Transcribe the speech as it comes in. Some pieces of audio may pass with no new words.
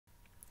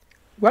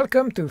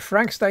Welcome to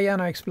Frank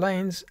Stajano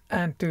Explains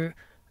and to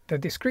the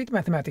Discrete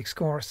Mathematics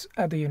course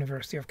at the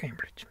University of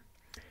Cambridge.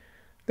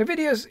 The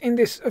videos in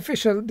this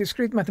official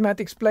Discrete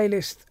Mathematics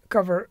playlist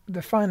cover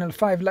the final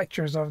 5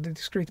 lectures of the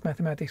Discrete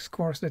Mathematics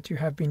course that you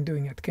have been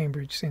doing at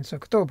Cambridge since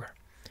October.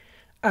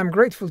 I'm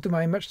grateful to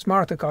my much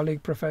smarter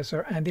colleague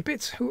Professor Andy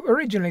Pitts, who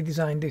originally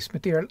designed this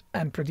material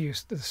and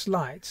produced the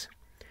slides.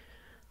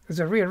 There's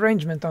a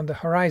rearrangement on the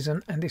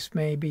horizon, and this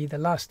may be the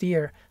last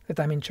year that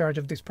I'm in charge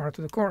of this part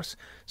of the course,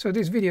 so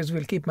these videos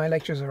will keep my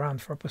lectures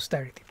around for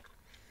posterity.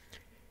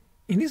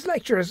 In these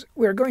lectures,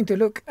 we're going to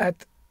look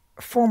at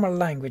formal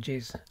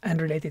languages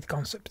and related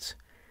concepts.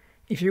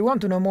 If you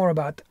want to know more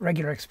about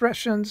regular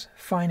expressions,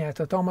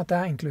 finite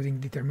automata, including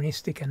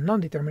deterministic and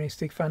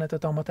non-deterministic finite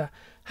automata,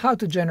 how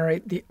to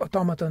generate the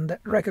automaton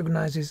that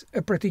recognizes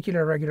a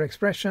particular regular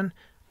expression,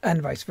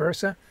 and vice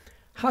versa,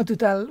 how to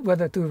tell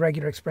whether two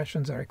regular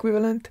expressions are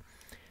equivalent,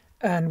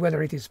 and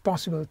whether it is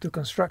possible to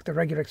construct a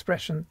regular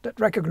expression that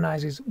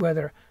recognizes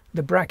whether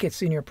the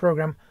brackets in your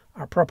program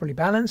are properly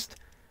balanced,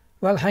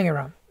 well, hang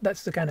around.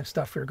 That's the kind of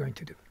stuff we're going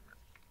to do.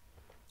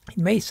 It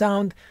may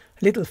sound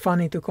a little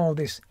funny to call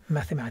this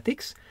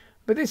mathematics,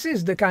 but this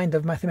is the kind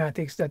of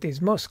mathematics that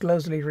is most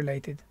closely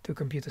related to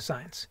computer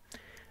science.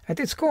 At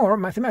its core,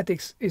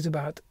 mathematics is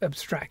about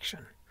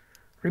abstraction,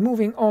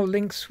 removing all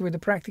links with the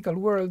practical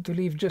world to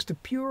leave just a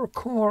pure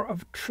core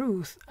of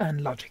truth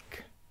and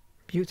logic.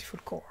 Beautiful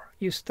core.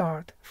 You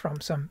start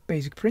from some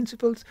basic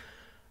principles,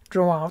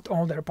 draw out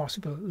all their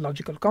possible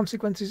logical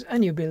consequences,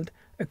 and you build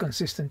a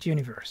consistent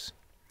universe.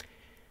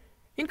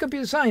 In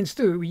computer science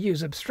too, we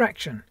use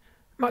abstraction.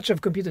 Much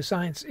of computer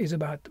science is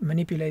about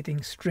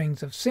manipulating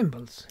strings of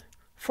symbols.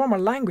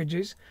 Formal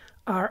languages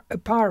are a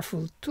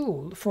powerful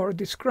tool for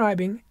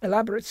describing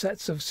elaborate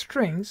sets of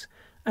strings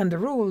and the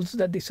rules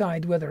that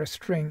decide whether a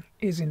string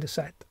is in the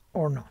set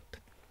or not.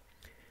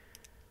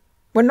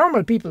 When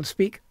normal people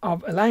speak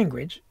of a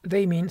language,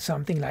 they mean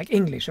something like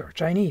English or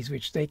Chinese,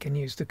 which they can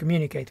use to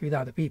communicate with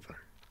other people.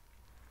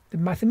 The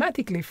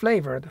mathematically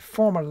flavored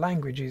formal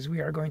languages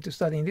we are going to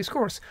study in this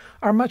course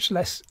are much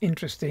less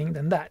interesting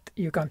than that.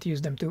 You can't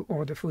use them to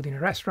order food in a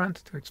restaurant,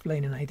 to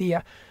explain an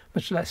idea,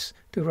 much less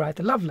to write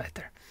a love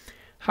letter.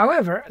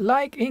 However,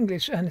 like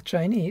English and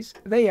Chinese,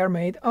 they are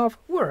made of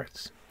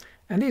words.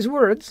 And these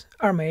words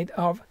are made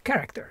of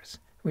characters,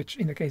 which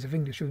in the case of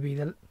English would be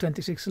the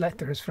 26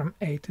 letters from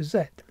A to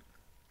Z.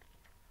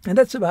 And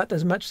that's about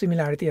as much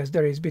similarity as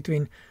there is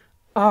between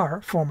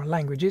our formal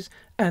languages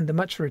and the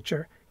much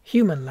richer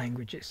human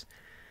languages.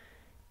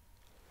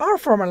 Our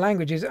formal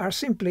languages are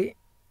simply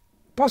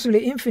possibly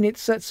infinite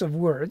sets of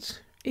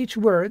words, each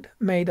word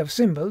made of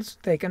symbols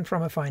taken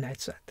from a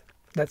finite set.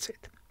 That's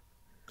it.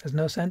 There's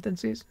no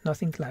sentences,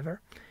 nothing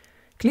clever.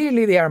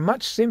 Clearly they are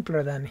much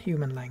simpler than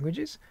human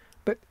languages,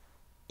 but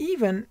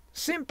even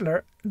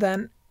simpler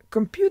than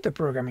computer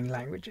programming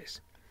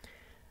languages.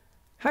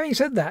 Having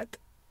said that,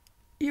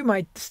 you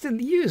might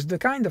still use the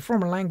kind of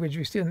formal language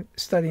we still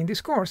study in this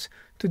course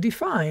to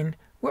define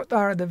what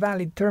are the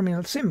valid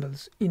terminal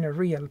symbols in a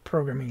real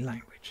programming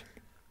language.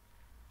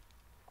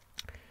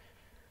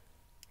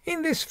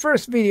 In this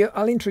first video,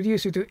 I'll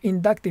introduce you to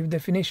inductive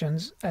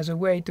definitions as a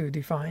way to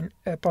define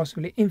a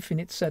possibly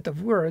infinite set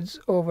of words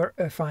over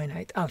a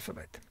finite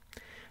alphabet.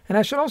 And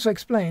I shall also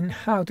explain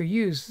how to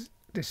use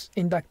this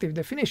inductive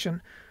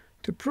definition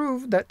to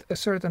prove that a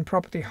certain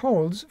property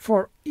holds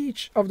for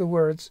each of the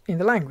words in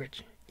the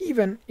language,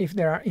 even if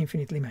there are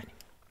infinitely many.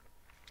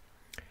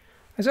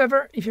 As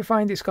ever, if you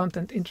find this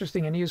content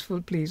interesting and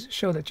useful, please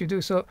show that you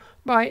do so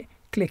by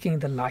clicking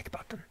the like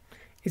button.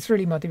 It's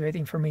really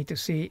motivating for me to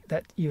see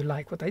that you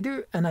like what I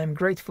do, and I'm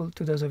grateful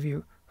to those of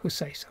you who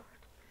say so.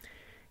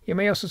 You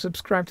may also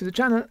subscribe to the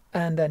channel,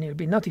 and then you'll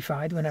be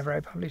notified whenever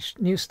I publish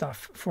new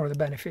stuff for the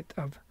benefit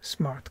of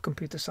smart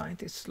computer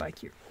scientists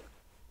like you.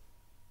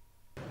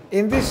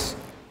 In this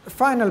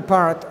final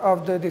part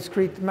of the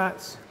Discrete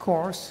Maths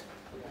course,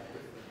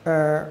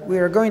 we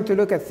are going to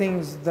look at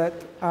things that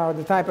are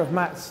the type of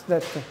maths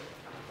that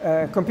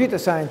computer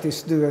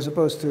scientists do as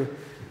opposed to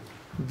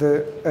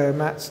the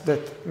maths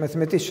that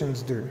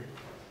mathematicians do.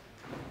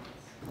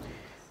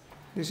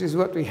 This is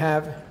what we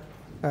have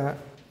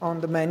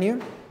on the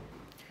menu.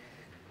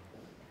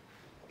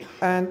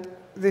 And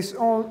this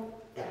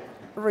all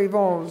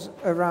revolves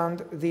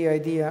around the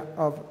idea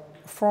of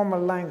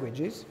formal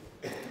languages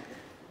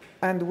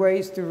and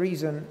ways to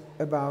reason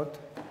about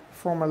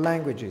formal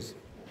languages.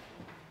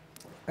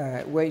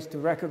 Ways to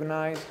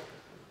recognize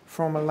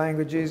formal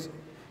languages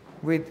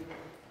with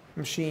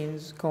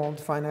machines called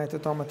finite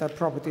automata,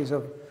 properties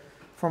of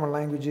formal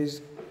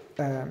languages,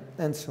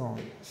 and so on.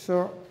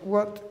 So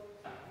what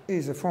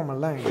is a formal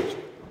language?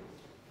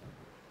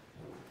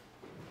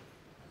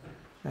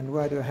 And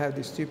why do I have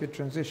these stupid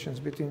transitions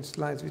between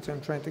slides which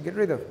I'm trying to get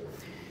rid of?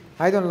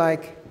 I don't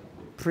like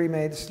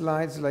pre-made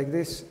slides like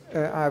this.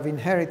 I've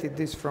inherited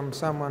this from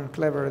someone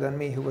cleverer than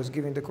me who was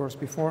giving the course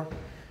before.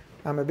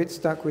 I'm a bit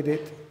stuck with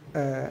it,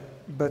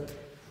 but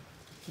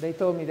they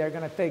told me they're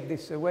going to take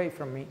this away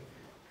from me,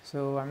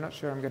 so I'm not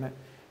sure I'm going to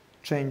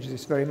change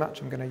this very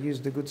much. I'm going to use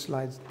the good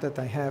slides that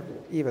I have,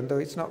 even though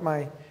it's not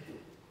my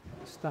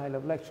style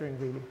of lecturing,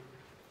 really.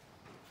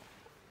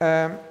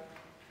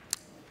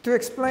 To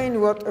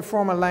explain what a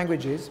formal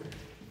language is,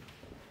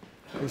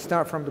 we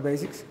start from the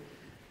basics.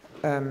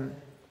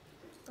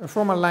 A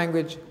formal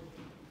language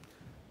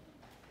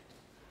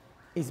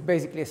is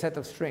basically a set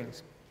of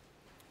strings.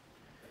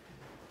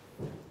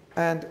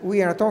 And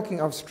we are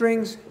talking of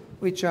strings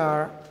which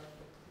are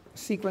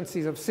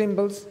sequences of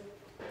symbols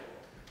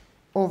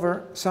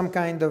over some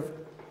kind of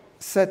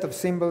set of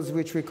symbols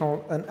which we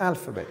call an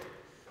alphabet.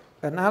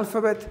 An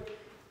alphabet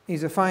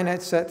is a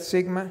finite set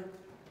sigma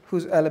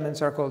whose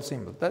elements are called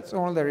symbols. That's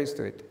all there is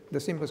to it. The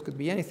symbols could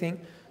be anything.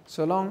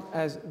 So long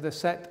as the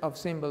set of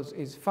symbols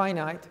is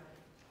finite,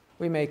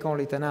 we may call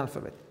it an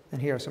alphabet.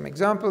 And here are some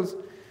examples.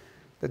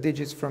 The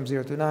digits from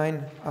 0 to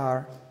 9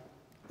 are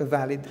a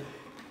valid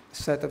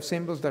set of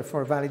symbols,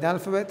 therefore a valid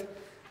alphabet.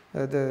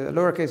 The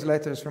lowercase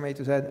letters from A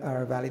to Z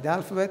are a valid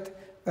alphabet.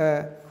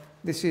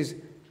 This is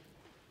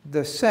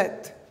the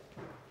set.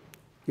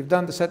 You've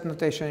done the set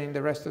notation in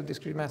the rest of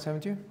discrete maths,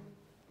 haven't you?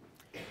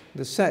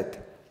 The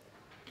set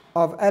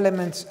of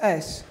elements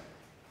S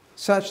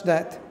such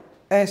that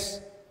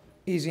S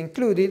is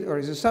included or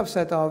is a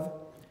subset of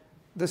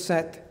the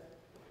set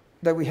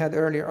that we had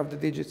earlier of the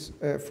digits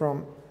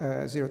from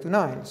 0 to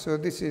 9. So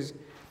this is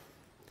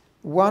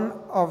one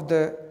of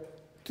the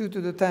 2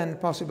 to the 10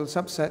 possible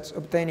subsets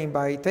obtaining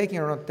by taking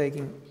or not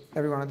taking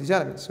every one of these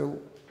elements. So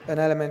an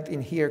element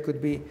in here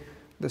could be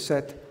the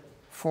set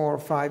 4,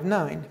 5,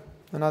 9.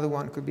 Another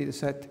one could be the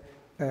set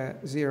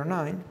 0,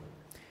 9.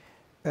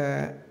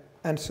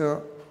 And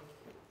so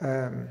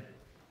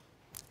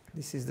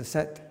this is the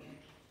set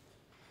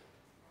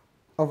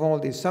of all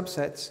these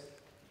subsets.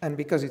 And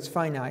because it's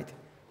finite,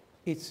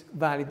 it's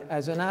valid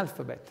as an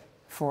alphabet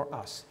for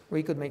us.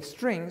 We could make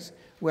strings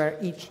where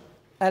each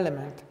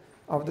element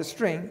of the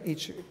string,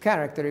 each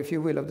character, if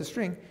you will, of the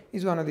string,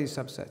 is one of these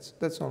subsets.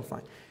 That's all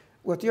fine.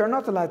 What you're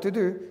not allowed to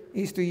do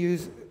is to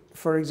use,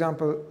 for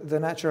example, the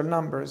natural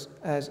numbers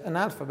as an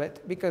alphabet,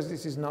 because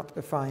this is not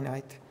a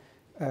finite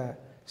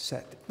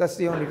set. That's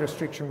the only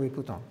restriction we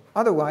put on.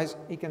 Otherwise,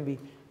 it can be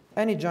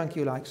any junk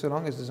you like, so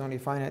long as there's only a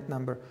finite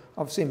number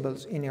of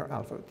symbols in your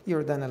alphabet.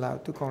 You're then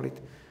allowed to call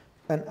it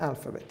an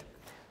alphabet.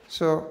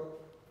 So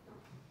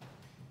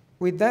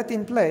with that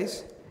in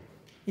place,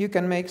 you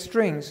can make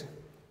strings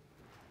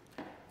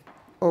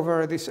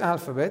over this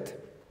alphabet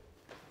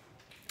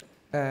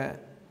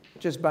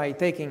just by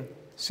taking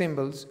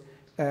symbols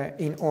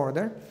in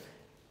order,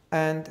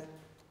 and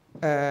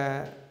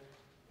the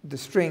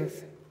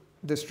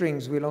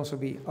strings will also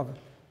be of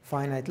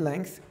finite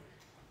length.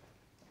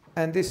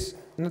 And this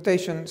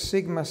notation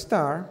sigma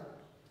star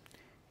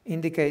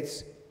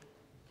indicates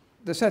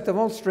the set of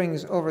all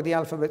strings over the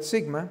alphabet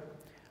sigma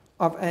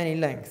of any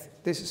length.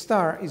 This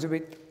star is a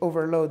bit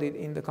overloaded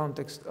in the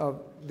context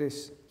of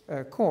this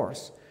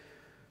course,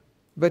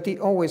 but it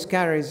almost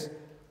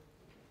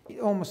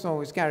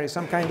always carries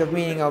some kind of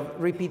meaning of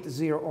repeat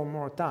 0 or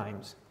more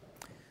times.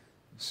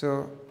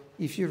 So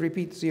if you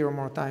repeat 0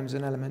 more times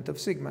an element of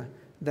sigma,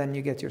 then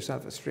you get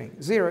yourself a string.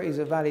 0 is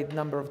a valid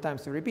number of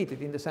times to repeat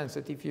it, in the sense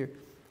that if you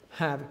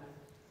have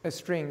a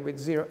string with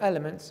 0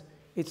 elements,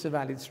 it's a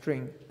valid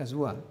string as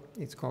well.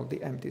 It's called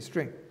the empty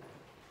string,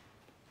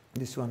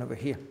 this one over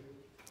here.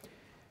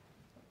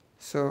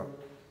 So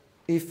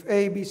if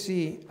A, B,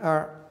 C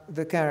are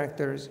the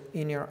characters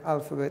in your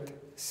alphabet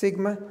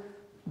sigma,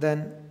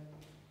 then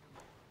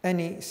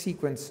any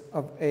sequence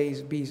of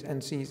A's, B's,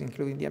 and C's,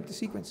 including the empty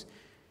sequence,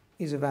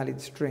 is a valid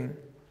string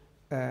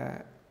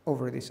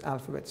over this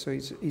alphabet. So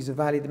it's a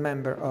valid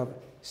member of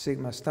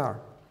sigma star.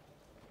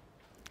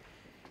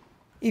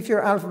 If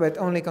your alphabet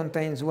only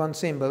contains one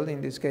symbol,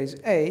 in this case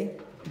A,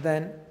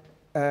 then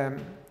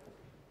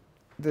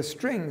the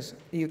strings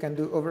you can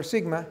do over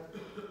sigma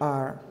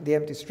are the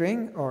empty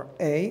string, or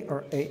A,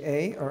 or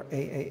AA, or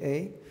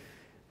AAA,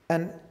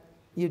 and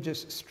you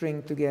just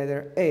string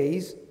together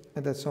A's,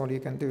 and that's all you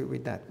can do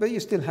with that. But you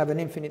still have an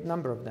infinite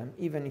number of them,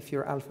 even if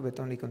your alphabet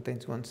only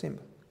contains one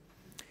symbol.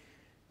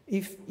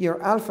 If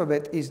your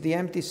alphabet is the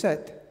empty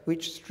set,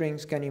 which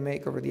strings can you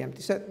make over the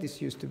empty set?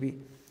 This used to be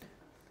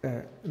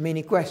a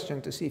mini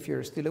question to see if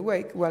you're still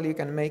awake. Well, you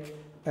can make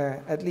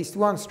at least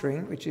one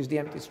string, which is the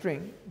empty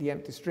string. The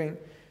empty string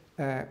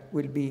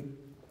will be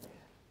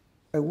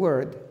a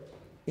word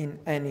in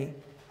any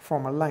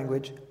formal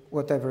language,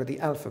 whatever the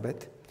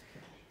alphabet.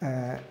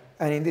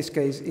 And in this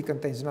case, it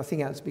contains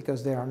nothing else,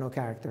 because there are no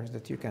characters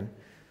that you can,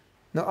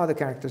 no other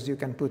characters you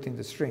can put in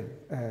the string.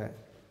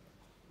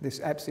 This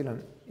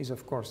epsilon is,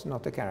 of course,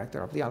 not a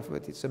character of the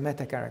alphabet. It's a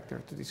meta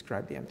character to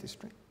describe the empty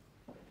string.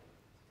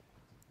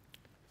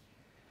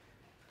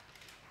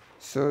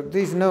 So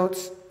these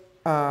notes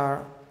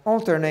are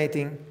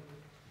alternating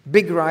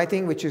big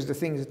writing, which is the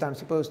things that I'm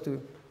supposed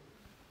to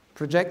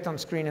project on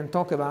screen and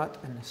talk about,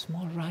 and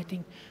small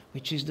writing,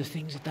 which is the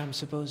things that I'm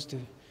supposed to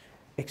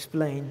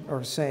explain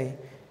or say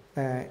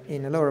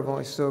in a lower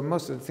voice. So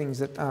most of the things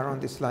that are on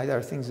this slide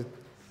are things that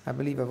I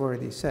believe I've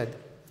already said.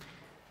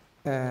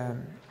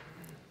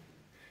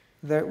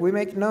 We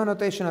make no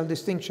notational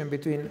distinction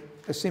between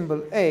a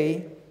symbol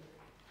A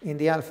in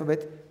the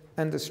alphabet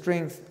and the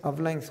string of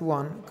length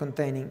 1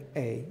 containing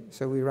A.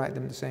 So we write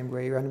them the same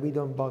way, and we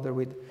don't bother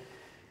with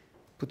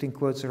putting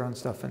quotes around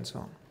stuff and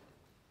so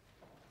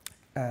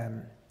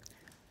on.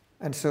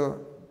 And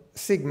so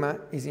sigma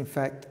is in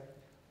fact,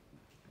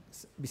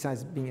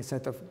 besides being a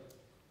set of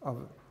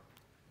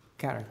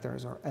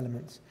characters or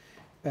elements,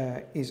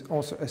 is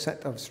also a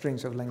set of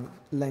strings of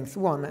length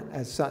 1, and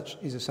as such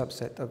is a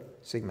subset of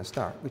sigma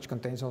star, which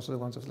contains also the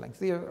ones of length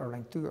 0, or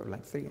length 2, or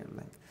length 3, or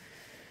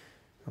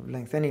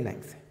length any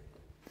length.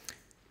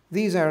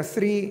 These are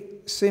 3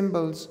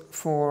 symbols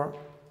for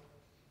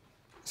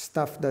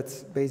stuff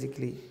that's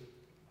basically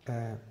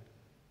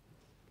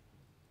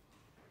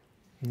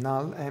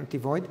null, empty,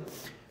 void.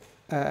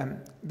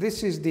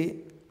 This is the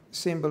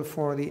symbol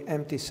for the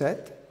empty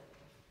set.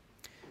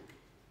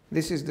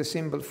 This is the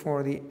symbol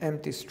for the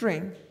empty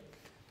string.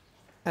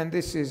 And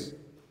this is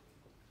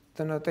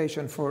the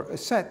notation for a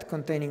set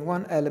containing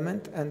one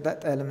element, and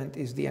that element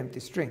is the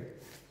empty string.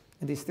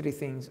 And these 3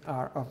 things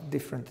are of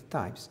different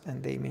types,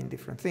 and they mean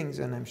different things.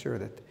 And I'm sure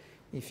that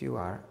if you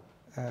are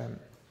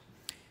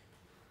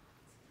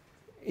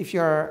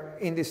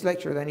in this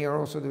lecture, then you're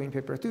also doing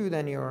paper 2,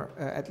 then you're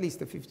at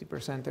least a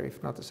 50%er,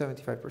 if not a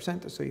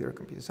 75%er, so you're a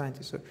computer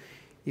scientist, so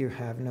you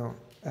have no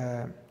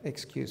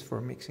excuse for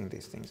mixing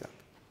these things up.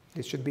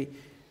 This should be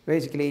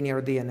basically in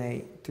your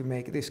DNA to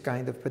make this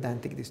kind of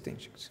pedantic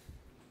distinctions.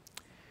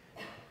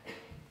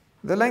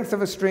 The length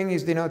of a string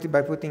is denoted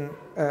by putting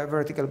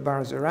vertical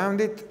bars around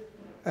it,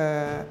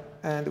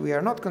 and we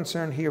are not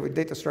concerned here with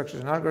data structures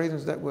and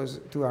algorithms. That was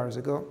 2 hours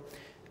ago,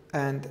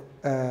 and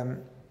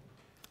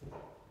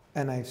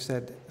I've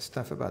said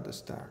stuff about the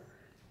star.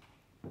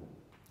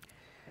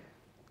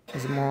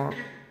 There's more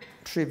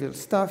trivial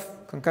stuff.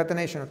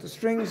 Concatenation of the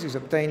strings is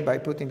obtained by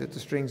putting the 2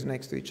 strings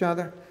next to each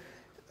other,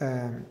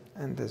 and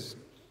there's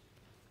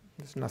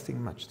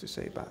nothing much to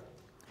say about.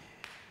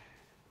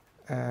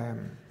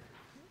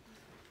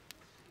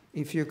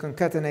 If you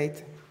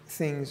concatenate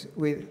things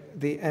with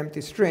the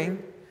empty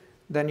string,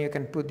 then you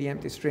can put the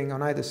empty string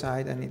on either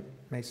side, and it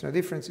makes no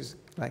difference. It's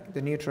like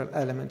the neutral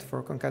element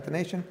for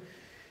concatenation.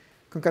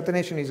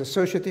 Concatenation is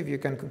associative. You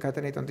can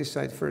concatenate on this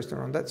side first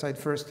or on that side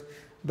first,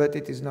 but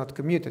it is not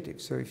commutative.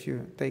 So if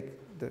you take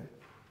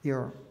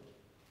your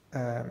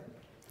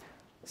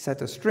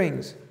set of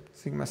strings,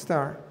 sigma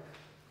star,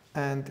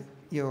 and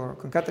your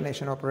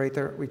concatenation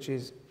operator, which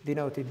is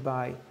denoted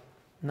by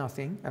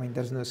nothing, I mean,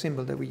 there's no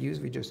symbol that we use,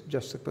 we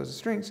just suppose the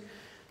strings,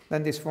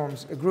 then this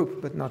forms a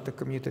group, but not a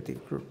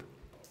commutative group.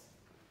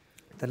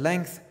 The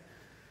length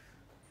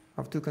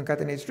of 2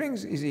 concatenated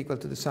strings is equal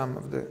to the sum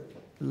of the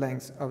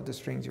length of the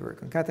strings you were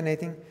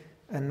concatenating.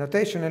 And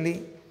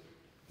notationally,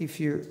 if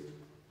you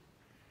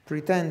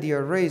pretend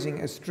you're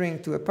raising a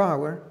string to a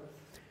power,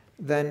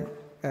 then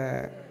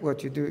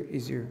what you do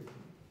is you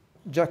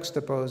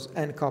juxtapose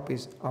n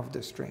copies of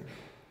the string.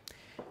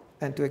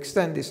 And to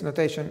extend this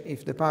notation,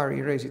 if the power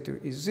you raise it to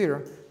is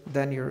 0,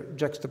 then you're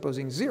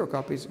juxtaposing 0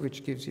 copies,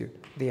 which gives you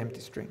the empty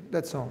string.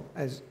 That's all,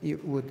 as you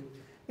would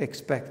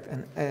expect,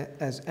 and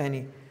as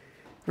any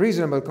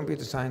reasonable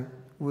computer science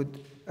would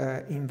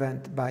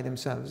invent by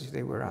themselves if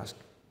they were asked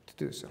to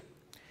do so.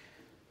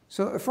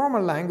 So a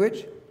formal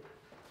language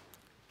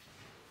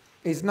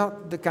is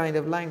not the kind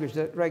of language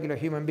that regular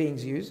human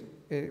beings use.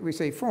 We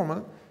say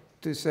formal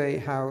to say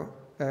how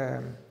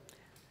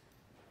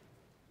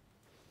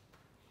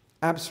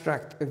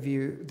abstract a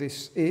view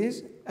this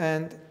is,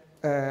 and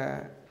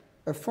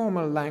a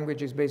formal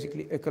language is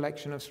basically a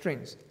collection of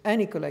strings.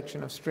 Any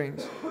collection of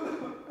strings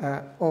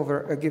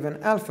over a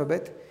given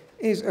alphabet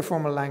is a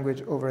formal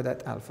language over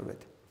that alphabet.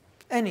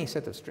 Any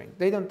set of strings.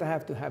 They don't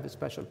have to have a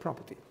special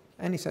property.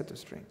 Any set of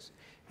strings.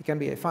 It can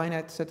be a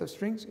finite set of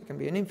strings. It can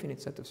be an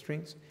infinite set of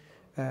strings.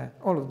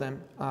 All of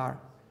them are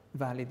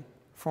valid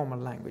formal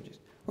languages.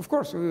 Of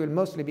course, we will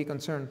mostly be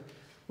concerned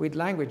with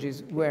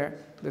languages where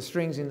the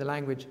strings in the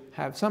language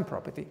have some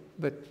property,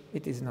 but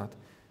it is not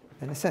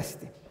a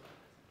necessity.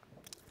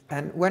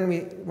 And when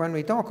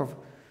we talk of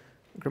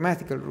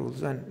grammatical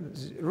rules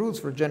and rules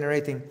for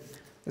generating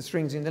the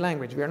strings in the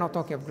language, we are not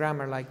talking of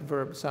grammar like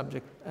verb,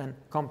 subject, and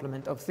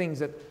complement of things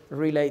that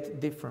relate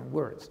different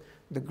words.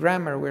 The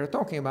grammar we're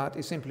talking about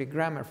is simply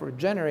grammar for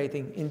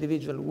generating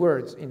individual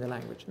words in the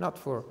language, not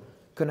for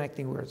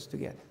connecting words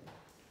together.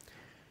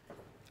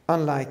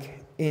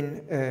 Unlike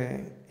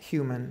in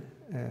human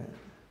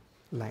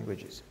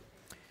languages.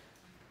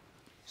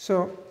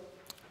 So,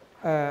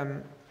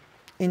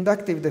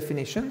 inductive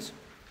definitions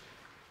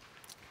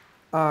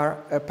are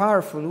a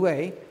powerful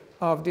way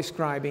of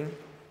describing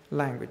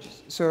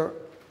languages. So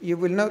you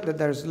will note that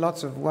there's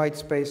lots of white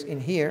space in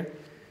here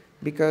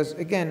because,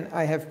 again,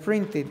 I have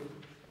printed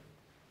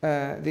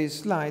these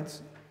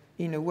slides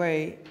in a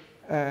way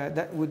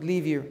that would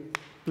leave you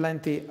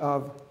plenty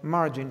of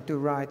margin to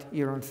write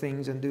your own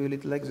things and do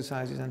little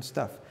exercises and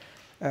stuff.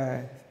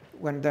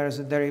 When there's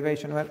a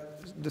derivation, well,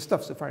 the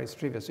stuff so far is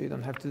trivial, so you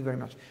don't have to do very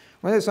much.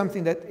 When there's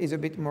something that is a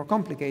bit more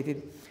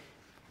complicated,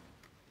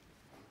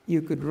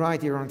 you could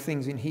write your own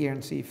things in here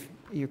and see if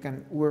you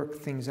can work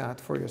things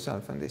out for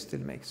yourself, and they still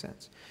make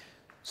sense.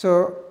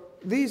 So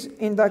these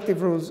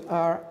inductive rules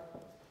are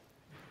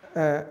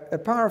a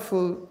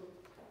powerful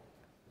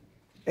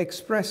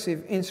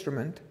expressive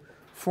instrument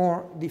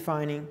for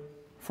defining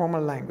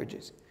formal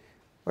languages.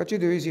 What you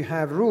do is you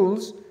have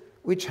rules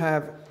which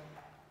have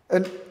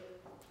a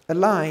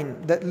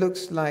line that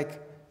looks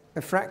like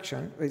a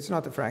fraction. It's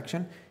not a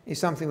fraction. It's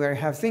something where you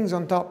have things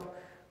on top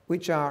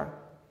which are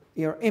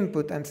your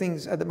input and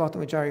things at the bottom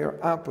which are your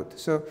output.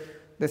 So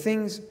the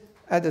things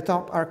at the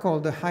top are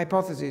called the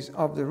hypotheses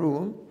of the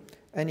rule,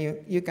 and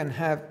you can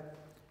have,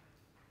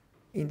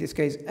 in this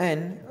case,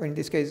 n, or in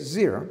this case,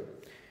 0.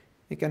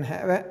 You can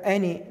have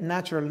any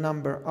natural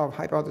number of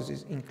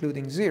hypotheses,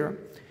 including 0,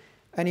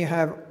 and you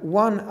have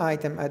one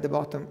item at the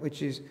bottom,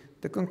 which is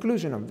the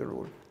conclusion of the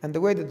rule. And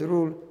the way that the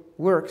rule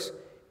works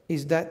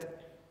is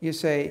that you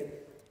say,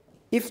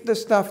 if the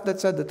stuff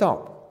that's at the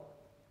top,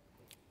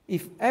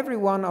 if every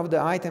one of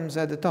the items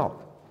at the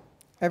top,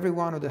 every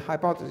one of the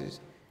hypotheses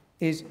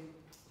is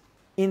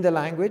in the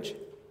language,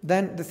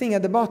 then the thing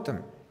at the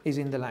bottom is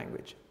in the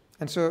language.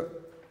 And so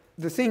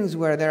the things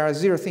where there are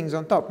 0 things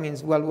on top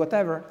means, well,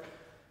 whatever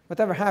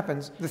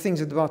happens, the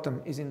things at the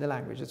bottom is in the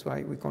language. That's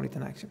why we call it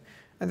an axiom.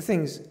 And the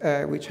things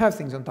which have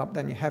things on top,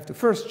 then you have to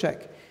first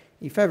check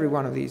if every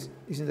one of these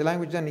is in the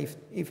language. Then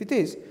if it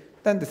is,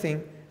 then the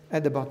thing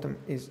at the bottom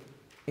is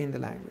in the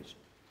language.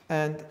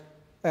 And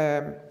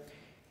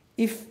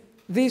if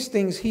these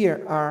things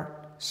here are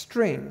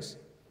strings,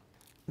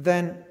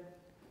 then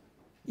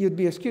you'd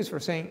be excused for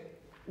saying,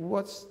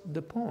 what's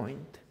the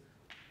point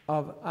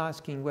of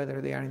asking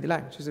whether they are in the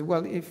language? You say,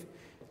 well, if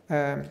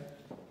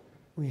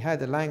we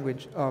had a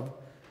language of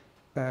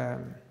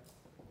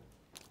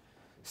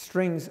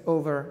strings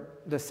over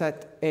the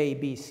set A,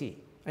 B, C.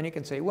 And you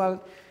can say,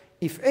 well,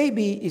 if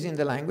AB is in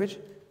the language,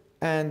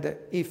 and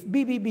if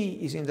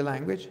BBB is in the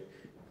language,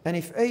 and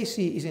if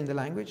AC is in the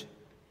language,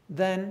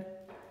 then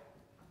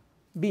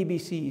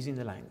BBC is in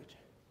the language.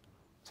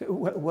 So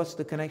what's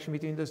the connection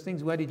between those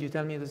things? Why did you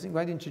tell me those things?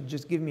 Why didn't you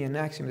just give me an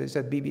axiom that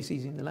said BBC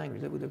is in the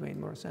language? That would have made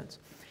more sense.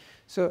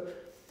 So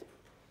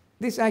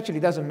this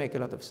actually doesn't make a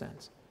lot of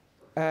sense.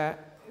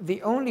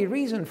 The only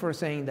reason for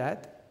saying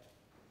that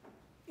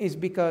is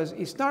because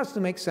it starts to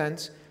make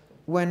sense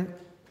when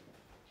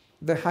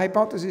the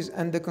hypothesis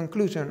and the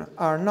conclusion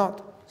are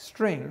not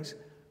strings,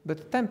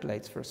 but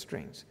templates for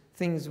strings,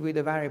 things with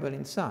a variable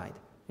inside.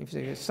 If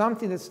there is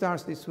something that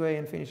starts this way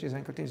and finishes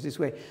and continues this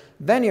way,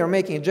 then you're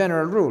making a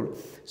general rule.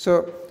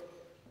 So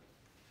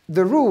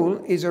the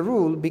rule is a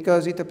rule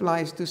because it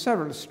applies to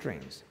several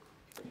strings.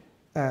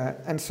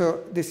 And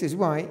so this is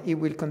why it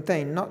will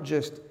contain not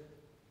just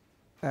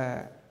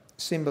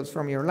symbols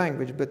from your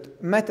language,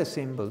 but meta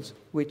symbols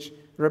which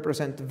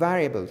represent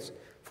variables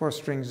for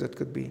strings that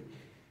could be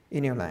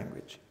in your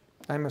language.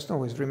 I must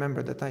always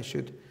remember that I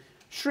should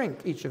shrink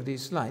each of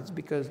these slides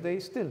because they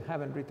still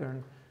haven't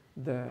returned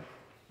the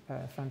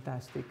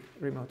fantastic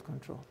remote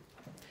control.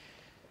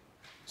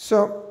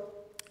 So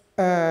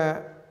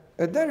a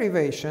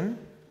derivation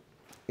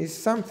is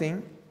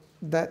something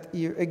that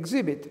you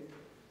exhibit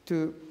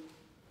to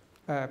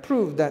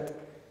prove that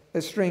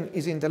a string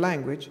is in the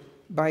language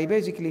by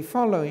basically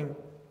following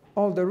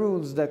all the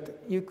rules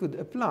that you could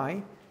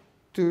apply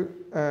to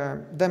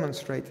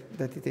demonstrate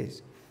that it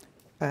is.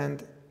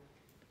 And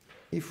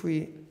if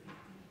we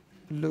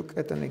look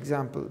at an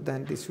example,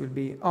 then this will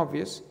be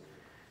obvious.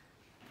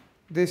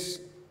 This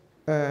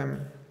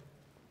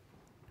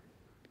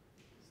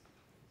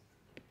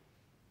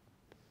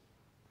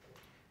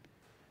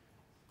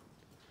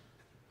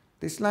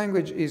this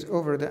language is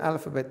over the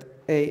alphabet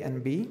A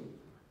and B.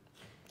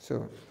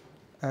 So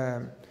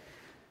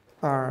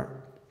our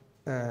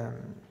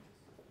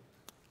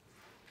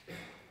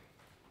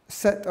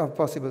set of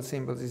possible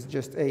symbols is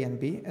just A and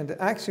B, and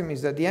the axiom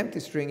is that the empty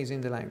string is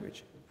in the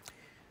language.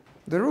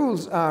 The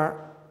rules are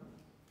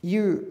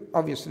U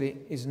obviously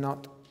is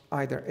not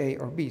either A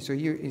or B, so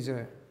U is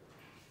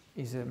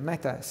a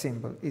meta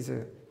symbol, is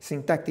a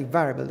syntactic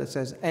variable that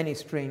says any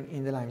string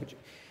in the language.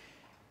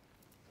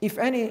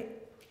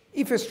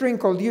 If a string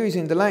called U is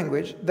in the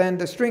language, then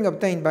the string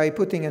obtained by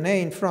putting an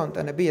A in front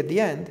and a B at the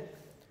end,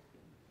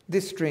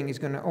 this string is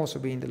going to also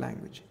be in the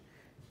language.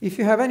 If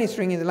you have any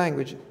string in the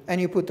language and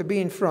you put a B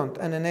in front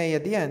and an A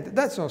at the end,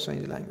 that's also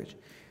in the language.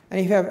 And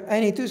if you have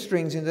any two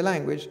strings in the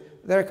language,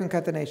 their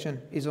concatenation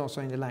is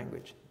also in the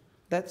language.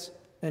 That's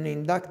an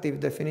inductive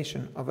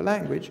definition of a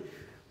language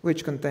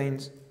which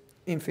contains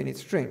infinite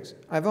strings.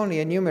 I've only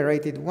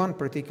enumerated one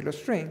particular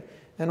string,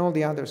 and all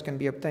the others can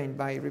be obtained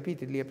by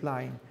repeatedly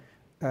applying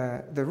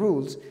the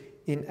rules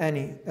in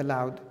any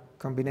allowed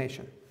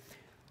combination.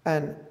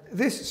 And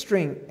this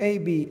string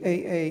AB,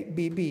 AA,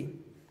 BB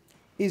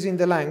is in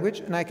the language,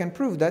 and I can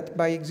prove that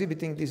by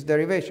exhibiting this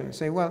derivation.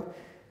 Say, well,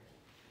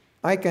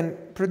 I can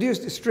produce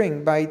the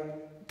string by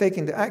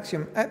taking the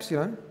axiom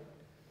epsilon,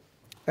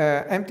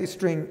 empty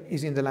string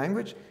is in the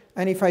language,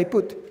 and if I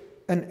put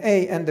an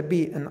A and a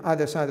B on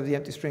either side of the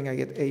empty string, I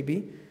get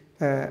AB,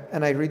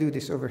 and I redo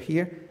this over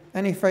here.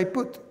 And if I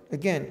put,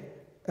 again,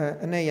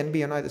 an A and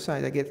B on either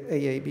side, I get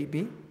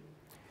AABB.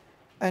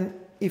 And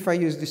if I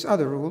use this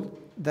other rule,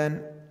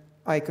 then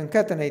I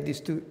concatenate these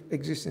two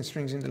existing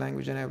strings in the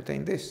language and I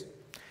obtain this.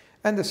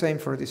 And the same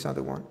for this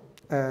other one.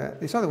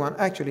 This other one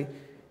actually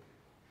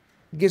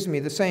gives me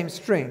the same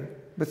string,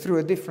 but through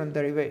a different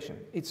derivation.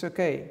 It's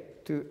okay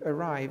to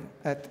arrive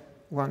at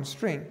one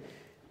string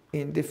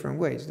in different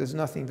ways. There's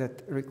nothing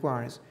that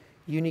requires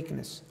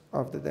uniqueness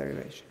of the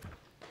derivation.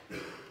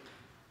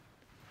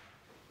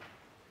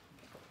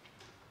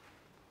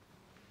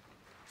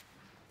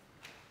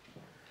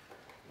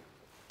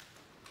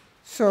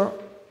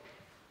 So,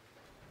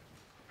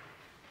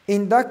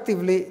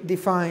 inductively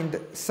defined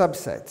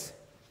subsets.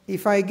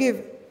 If I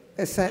give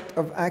a set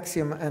of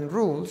axioms and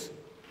rules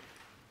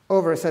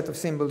over a set of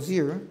symbols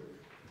U,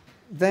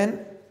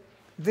 then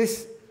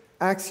this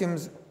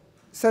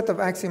set of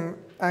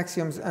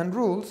axioms and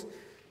rules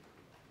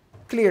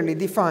clearly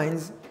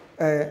defines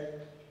a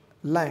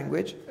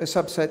language, a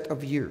subset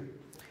of U.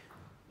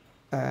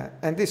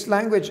 And this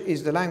language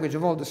is the language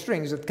of all the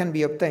strings that can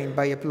be obtained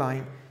by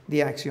applying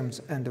the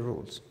axioms and the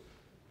rules.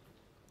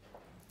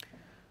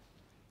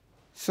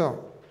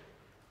 So,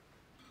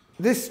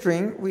 this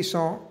string we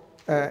saw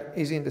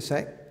is in the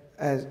set,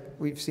 as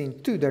we've seen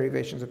two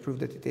derivations that prove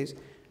that it is.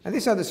 And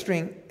this other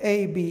string,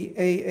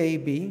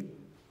 ABAAB,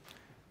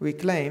 we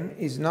claim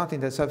is not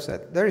in that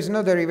subset. There is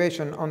no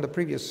derivation on the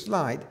previous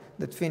slide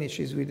that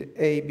finishes with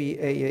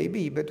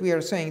ABAAB, but we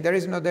are saying there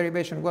is no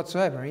derivation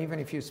whatsoever, even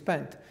if you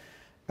spent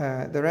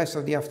the rest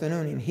of the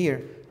afternoon in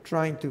here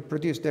trying to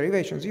produce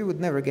derivations, you would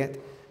never get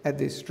at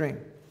this string.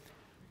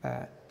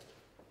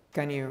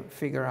 Can you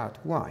figure out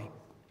why?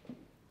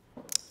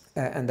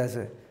 And there's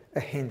a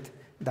hint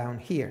down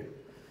here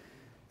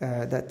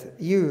that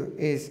U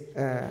is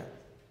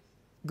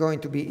going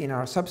to be in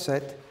our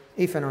subset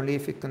if and only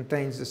if it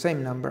contains the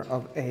same number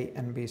of A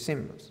and B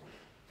symbols.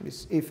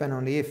 This if and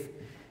only if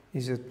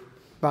is a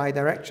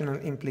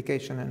bidirectional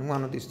implication, and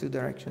one of these two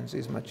directions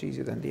is much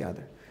easier than the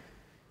other.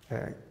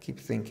 Keep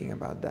thinking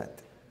about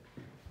that.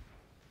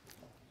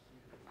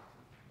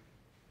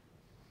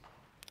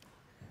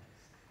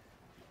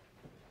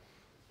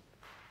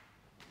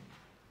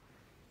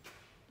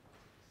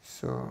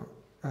 So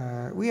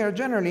we are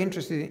generally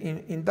interested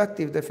in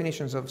inductive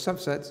definitions of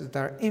subsets that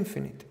are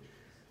infinite.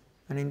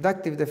 An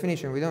inductive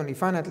definition with only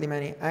finitely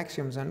many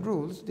axioms and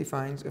rules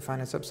defines a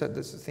finite subset.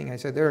 That's the thing I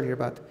said earlier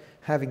about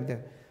having the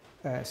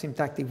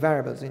syntactic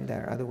variables in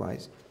there.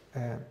 Otherwise,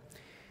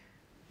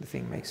 the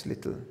thing makes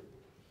little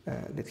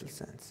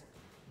sense.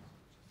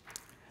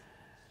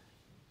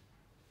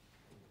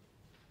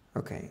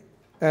 Okay.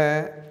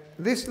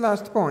 This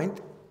last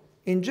point,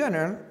 in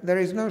general, there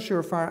is no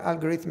surefire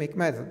algorithmic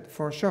method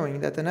for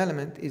showing that an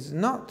element is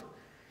not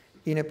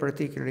in a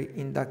particularly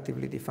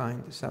inductively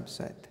defined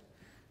subset.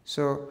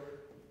 So,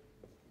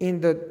 in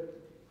the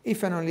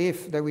if and only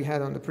if that we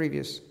had on the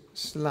previous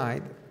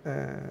slide,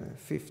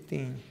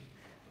 15,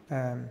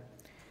 a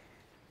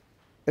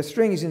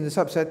string is in the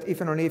subset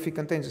if and only if it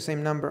contains the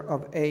same number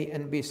of A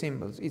and B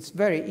symbols. It's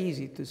very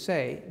easy to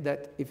say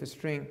that if a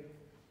string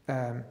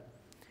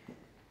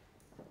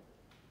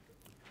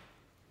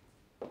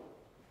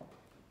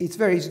it's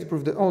very easy to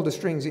prove that all the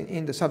strings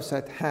in the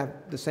subset have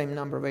the same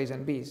number of A's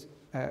and B's,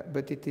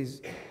 but it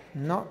is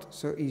not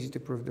so easy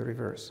to prove the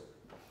reverse.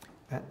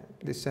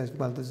 This says,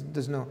 well,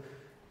 there's no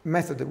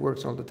method that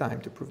works all the time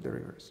to prove the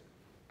reverse.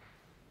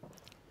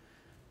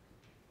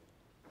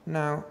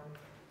 Now,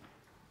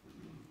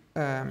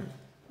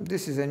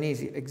 this is an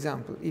easy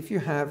example. If you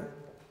have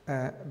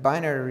a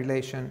binary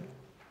relation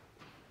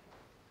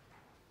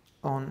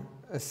on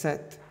a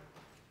set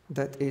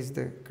that is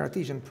the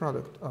Cartesian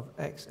product of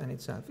x and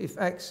itself. If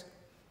x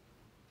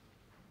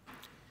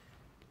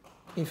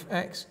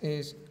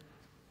is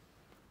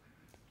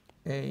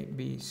A,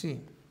 B, C,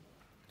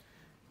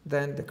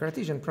 then the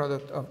Cartesian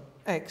product of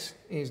x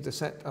is the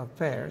set of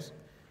pairs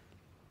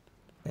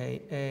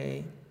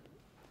A,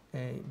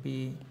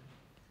 B,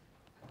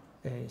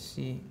 A,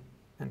 C,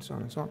 and so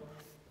on and so on.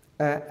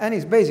 And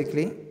is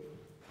basically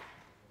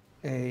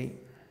A,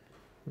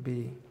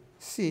 B,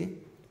 C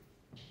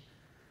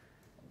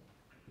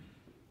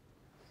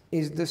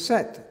is the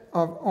set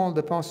of all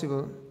the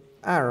possible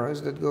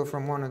arrows that go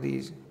from one of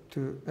these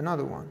to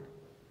another one.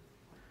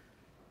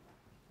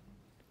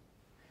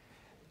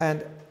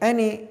 And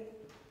any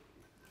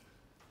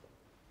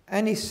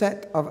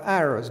set of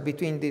arrows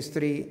between these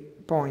 3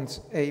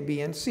 points A,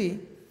 B, and C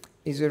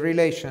is a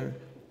relation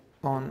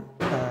on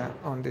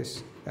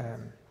this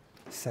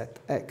set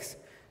X.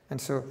 And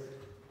so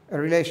a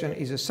relation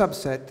is a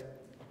subset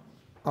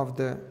of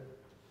the,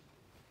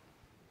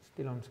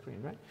 still on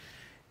screen, right?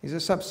 Is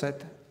a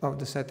subset of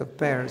the set of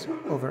pairs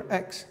over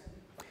X.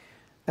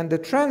 And the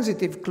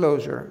transitive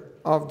closure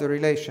of the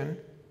relation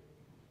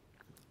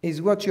is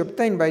what you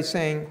obtain by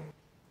saying,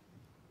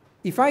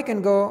 if I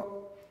can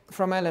go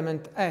from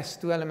element S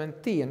to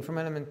element T and from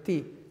element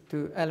T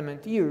to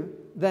element U,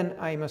 then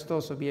I must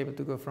also be able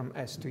to go from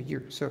S to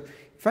U. So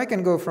if I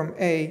can go from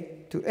A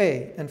to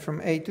A and from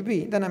A to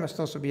B, then I must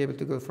also be able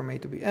to go from A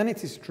to B. And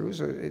it is true,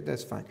 so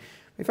that's fine.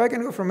 If I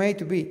can go from A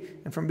to B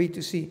and from B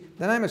to C,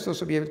 then I must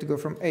also be able to go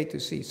from A to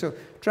C. So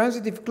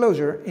transitive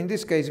closure in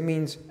this case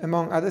means,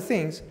 among other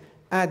things,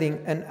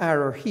 adding an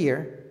arrow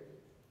here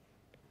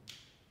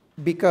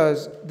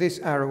because this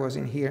arrow was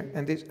in here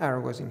and this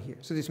arrow was in here.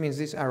 So this means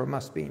this arrow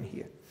must be in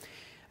here.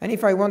 And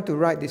if I want to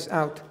write this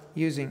out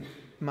using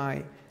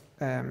my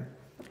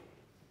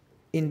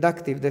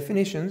inductive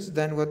definitions,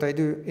 then what I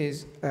do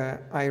is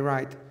I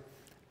write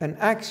an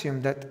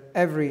axiom that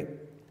every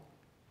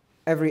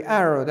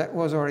arrow that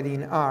was already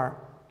in R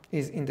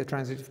is in the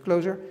transitive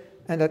closure,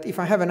 and that if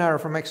I have an arrow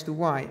from x to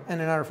y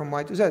and an arrow from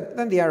y to z,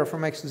 then the arrow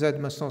from x to z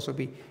must also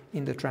be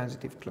in the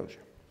transitive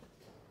closure.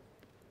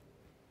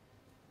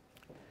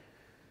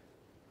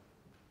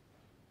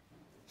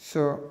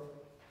 So,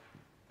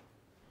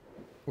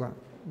 well,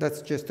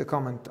 that's just a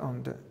comment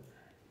on the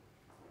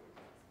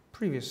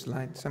previous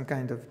slide, some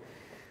kind of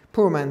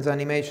poor man's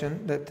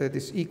animation that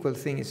this equal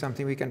thing is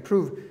something we can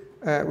prove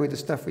with the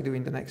stuff we do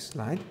in the next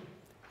slide.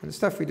 And the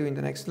stuff we do in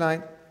the next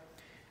slide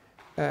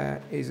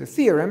is a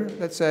theorem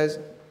that says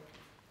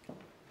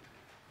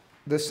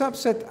the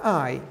subset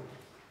I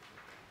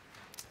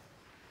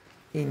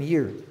in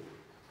U,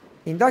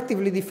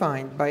 inductively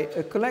defined by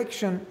a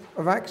collection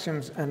of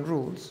axioms and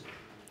rules,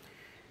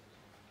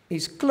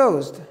 is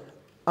closed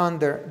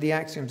under the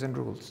axioms and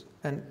rules.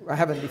 And I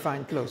haven't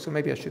defined closed, so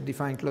maybe I should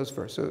define closed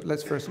first. So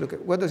let's first look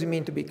at what does it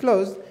mean to be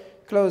closed.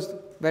 Closed,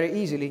 very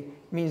easily,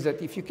 means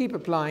that if you keep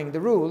applying the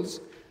rules,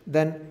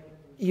 then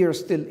you're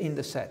still in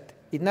the set.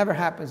 It never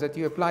happens that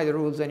you apply the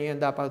rules and you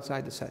end up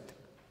outside the set.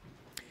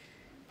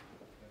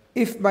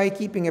 If by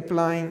keeping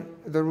applying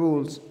the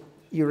rules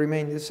you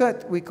remain in the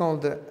set, we call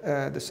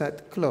the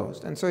set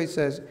closed. And so it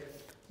says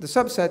the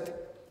subset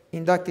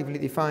inductively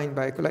defined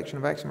by a collection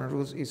of axioms and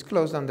rules is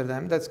closed under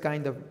them. That's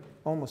kind of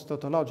almost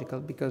tautological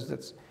because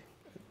that's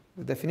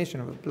the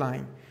definition of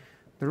applying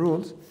the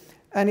rules.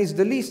 And is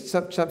the least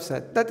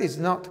subset. That is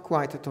not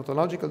quite a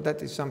tautological.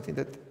 That is something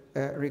that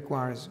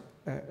requires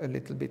a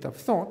little bit of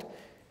thought.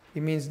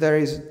 It means there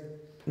is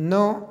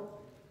no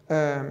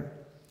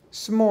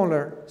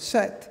smaller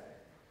set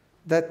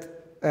that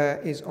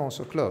is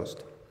also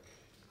closed.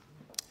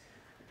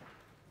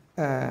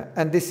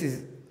 And this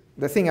is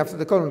the thing after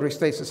the colon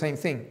restates the same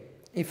thing.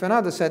 If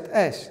another set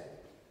S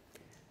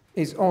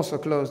is also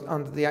closed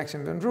under the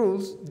axioms and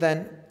rules,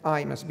 then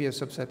I must be a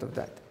subset of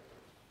that.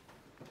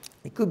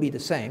 It could be the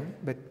same,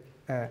 but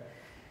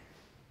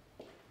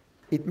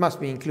it must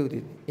be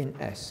included in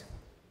S.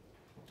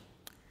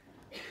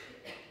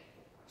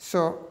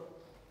 So,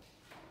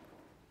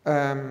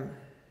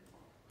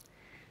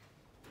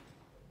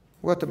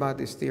 what about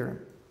this theorem?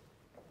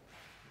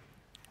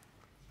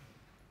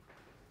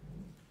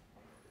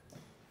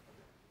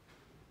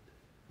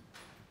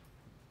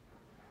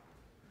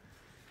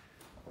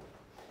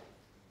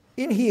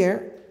 In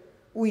here,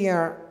 we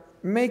are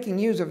making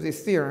use of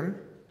this theorem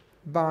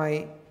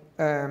by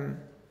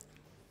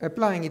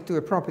applying it to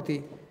a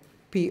property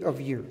P of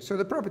U. So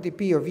the property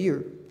P of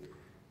U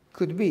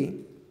could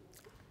be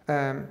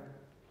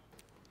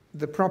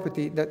the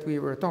property that we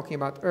were talking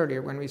about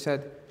earlier when we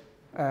said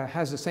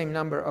has the same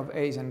number of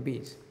A's and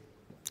B's.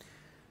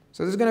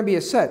 So there's going to be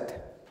a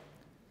set,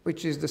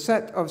 which is the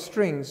set of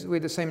strings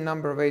with the same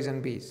number of A's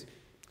and B's.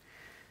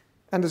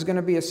 And there's going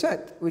to be a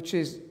set, which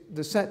is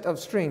the set of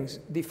strings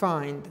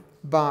defined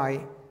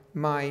by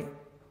my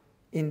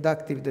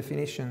inductive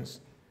definitions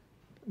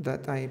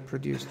that I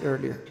produced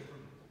earlier.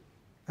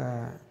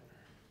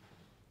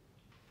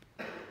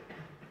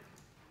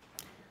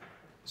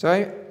 So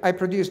I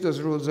produced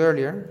those rules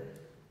earlier.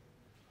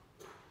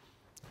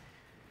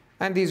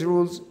 And these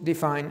rules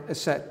define a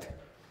set,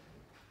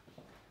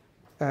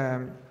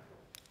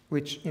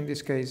 which in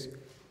this case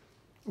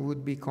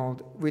would be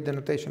called, with the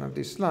notation of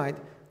this slide,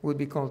 would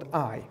be called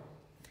I.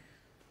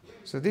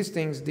 So these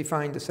things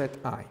define the set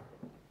I,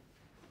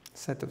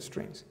 set of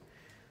strings.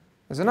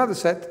 There's another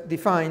set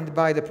defined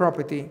by the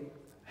property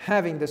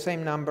having the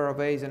same number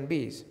of A's and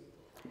B's.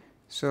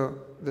 So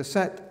the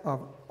set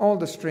of all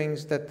the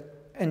strings that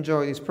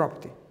enjoy this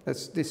property,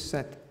 that's this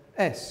set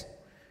S.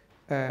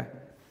 The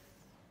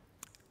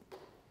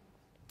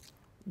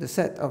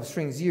set of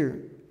strings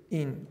U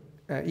in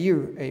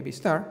U, A, B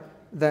star,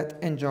 that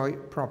enjoy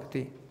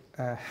property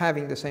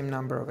having the same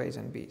number of A's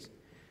and B's.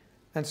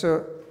 And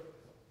so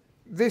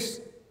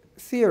this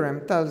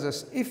theorem tells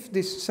us if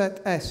this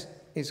set S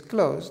is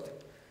closed,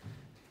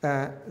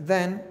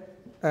 then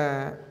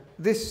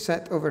this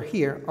set over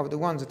here of the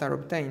ones that are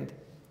obtained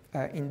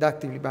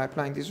inductively by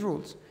applying these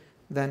rules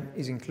then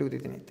is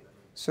included in it.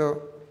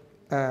 So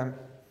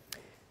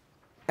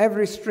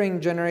every string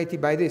generated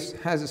by this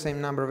has the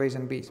same number of A's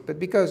and B's. But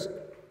because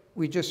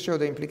we just show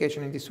the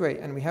implication in this way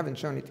and we haven't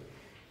shown it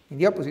in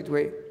the opposite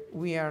way,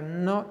 we are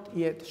not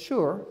yet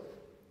sure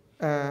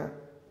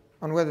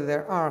on whether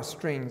there are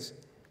strings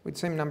with the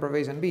same number of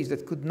A's and B's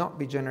that could not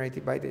be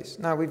generated by this.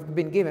 Now, we've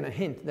been given a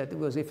hint that it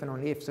was if and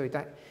only if, so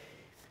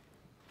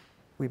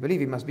we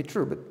believe it must be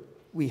true, but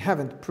we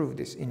haven't proved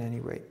this in any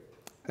way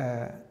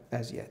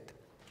as yet.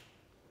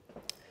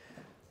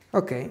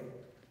 Okay,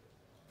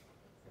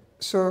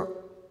 so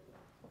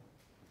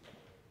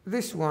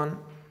this one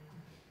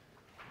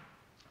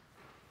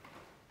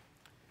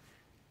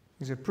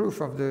is a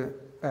proof of the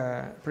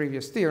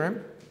previous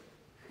theorem.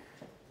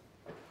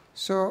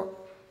 So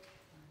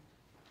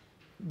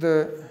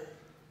the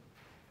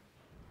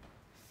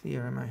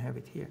theorem, I have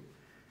it here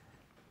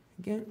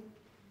again.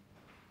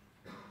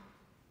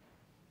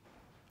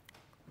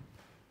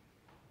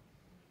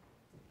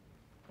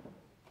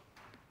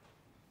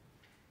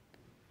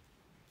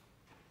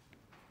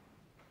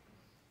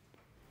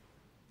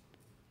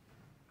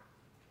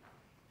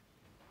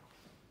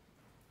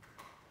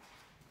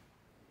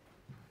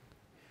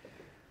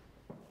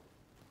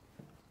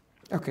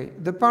 Okay,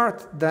 the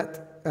part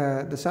that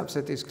the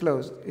subset is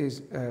closed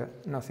is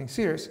nothing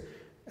serious.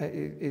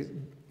 It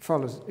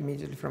follows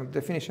immediately from the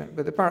definition,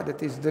 but the part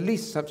that is the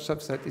least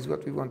subset is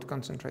what we want to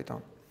concentrate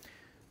on.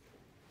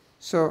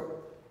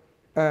 So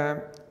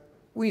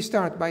we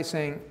start by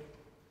saying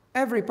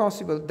every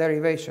possible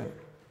derivation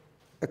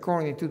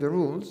according to the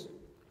rules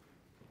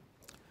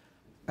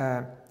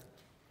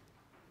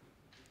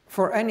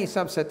for any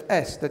subset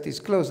S that is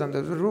closed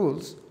under the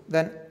rules,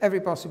 then every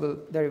possible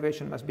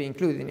derivation must be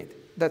included in it.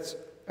 That's,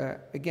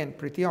 again,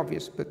 pretty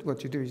obvious, but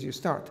what you do is you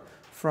start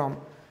from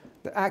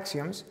the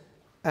axioms,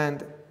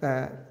 and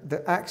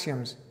the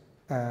axioms,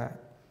 well,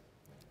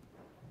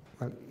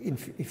 in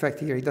fact,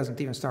 here it doesn't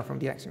even start from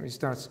the axiom. It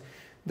starts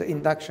the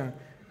induction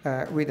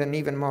with an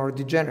even more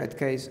degenerate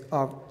case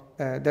of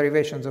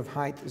derivations of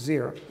height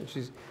 0, which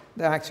is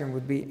the axiom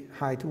would be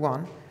height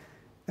 1,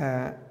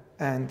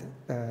 and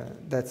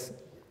that's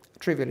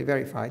trivially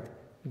verified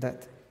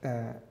that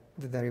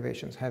the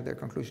derivations have their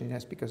conclusion in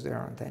S because there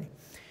aren't any.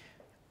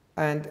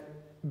 And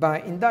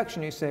by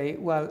induction, you say,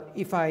 well,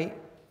 if I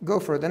go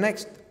for the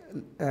next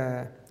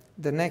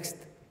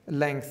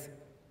length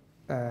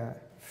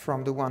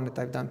from the one that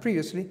I've done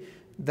previously,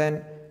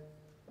 then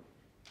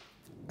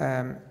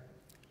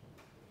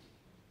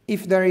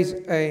if there is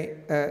a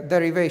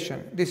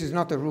derivation, this is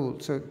not a rule,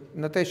 so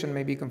notation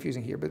may be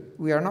confusing here, but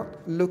we are not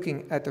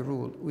looking at a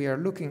rule. We are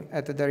looking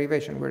at a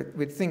derivation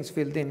with things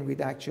filled in with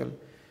actual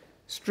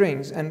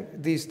strings, and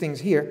these things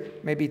here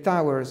may be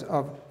towers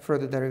of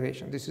further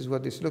derivation. This is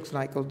what this looks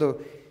like, although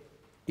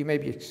you may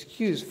be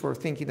excused for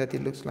thinking that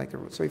it looks like a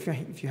rule. So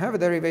if you have a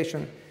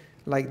derivation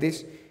like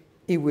this,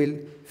 it will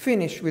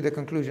finish with the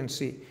conclusion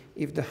C.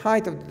 If the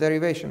height of the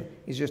derivation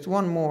is just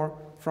one more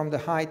from the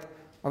height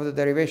of the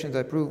derivations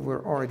I proved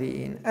were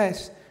already in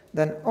S,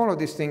 then all of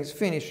these things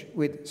finish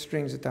with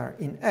strings that are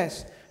in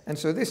S. And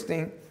so this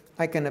thing,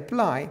 I can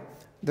apply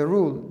the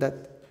rule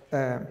that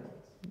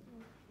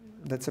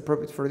that's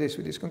appropriate for this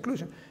with this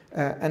conclusion.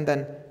 And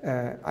then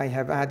I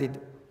have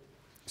added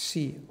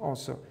C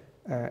also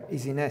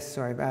is in S,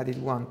 so I've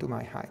added 1 to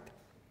my height.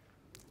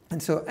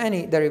 And so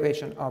any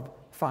derivation of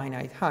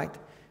finite height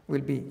will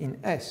be in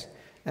S.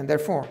 And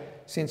therefore,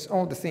 since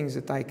all the things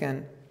that I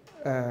can,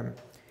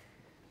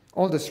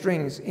 all the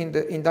strings in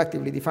the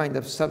inductively defined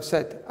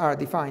subset are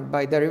defined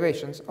by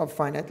derivations of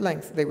finite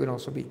length, they will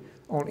also be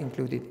all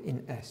included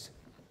in S.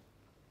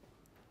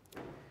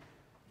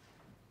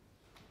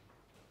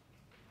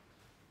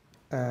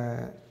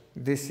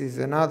 This is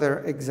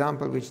another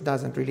example which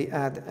doesn't really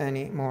add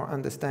any more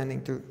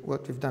understanding to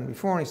what we've done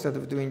before. Instead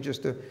of doing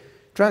just a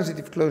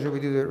transitive closure, we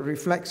do the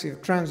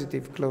reflexive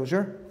transitive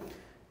closure,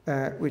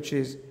 which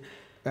is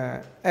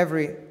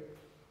every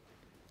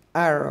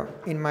arrow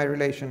in my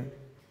relation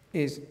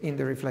is in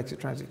the reflexive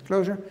transitive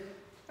closure.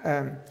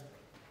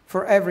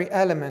 For every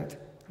element,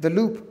 the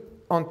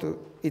loop onto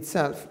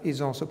itself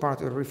is also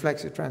part of a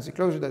reflexive transitive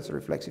closure. That's a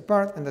reflexive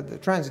part, and that the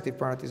transitive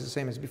part is the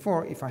same as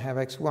before. If I have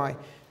x, y,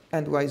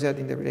 and yz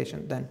in the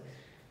relation, then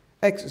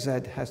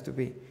xz has to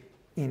be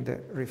in the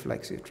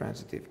reflexive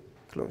transitive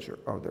closure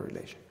of the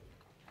relation.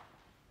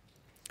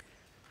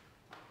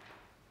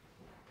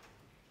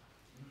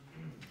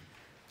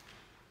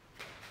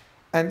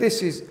 And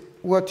this is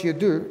what you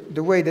do,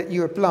 the way that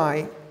you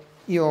apply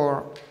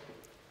your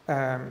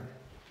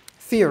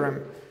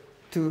theorem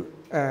to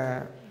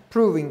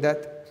proving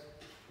that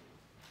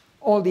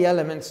all the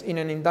elements in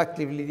an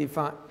inductively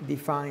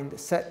defined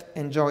set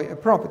enjoy a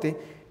property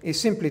is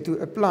simply to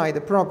apply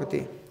the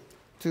property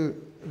to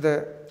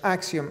the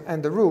axiom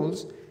and the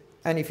rules,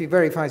 and if he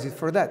verifies it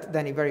for that,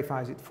 then he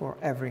verifies it for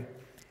every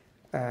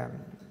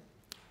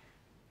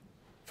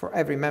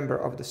member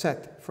of the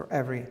set, for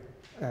every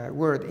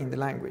word in the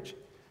language.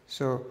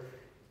 So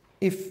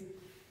if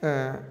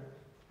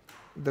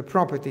the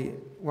property,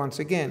 once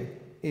again,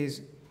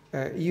 is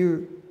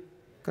U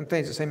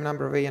contains the same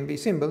number of A and B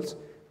symbols,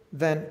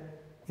 then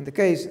in the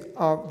case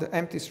of the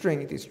empty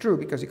string, it is true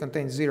because it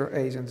contains 0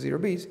 A's and 0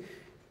 B's.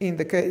 In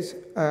the case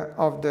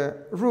of the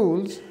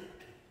rules,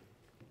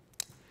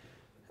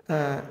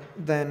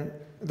 then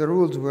the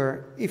rules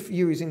were if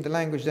U is in the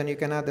language, then you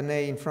can add an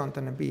A in front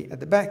and a B at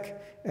the back.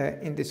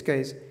 In this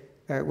case,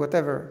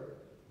 whatever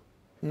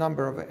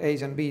number of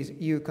A's and B's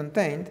U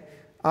contained,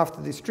 after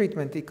this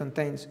treatment, it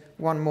contains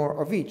one more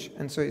of each,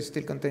 and so it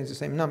still contains the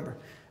same number.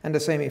 And the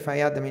same if I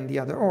add them in the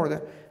other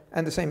order,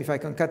 and the same if I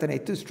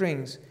concatenate two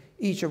strings,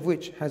 each of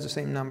which has the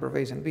same number of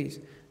A's and B's.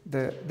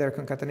 Their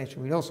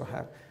concatenation will also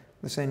have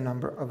the same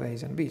number of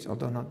A's and B's,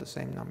 although not the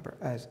same number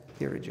as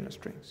the original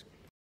strings.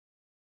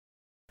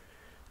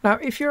 Now,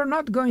 if you're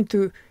not going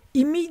to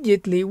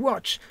immediately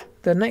watch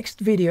the next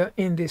video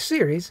in this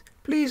series,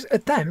 please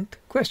attempt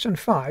question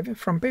 5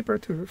 from paper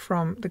 2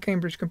 from the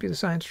Cambridge Computer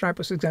Science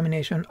Tripos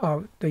examination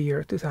of the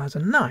year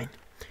 2009.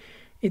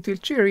 It will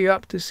cheer you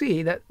up to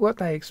see that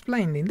what I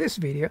explained in this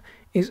video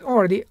is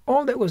already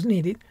all that was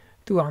needed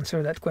to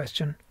answer that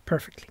question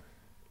perfectly.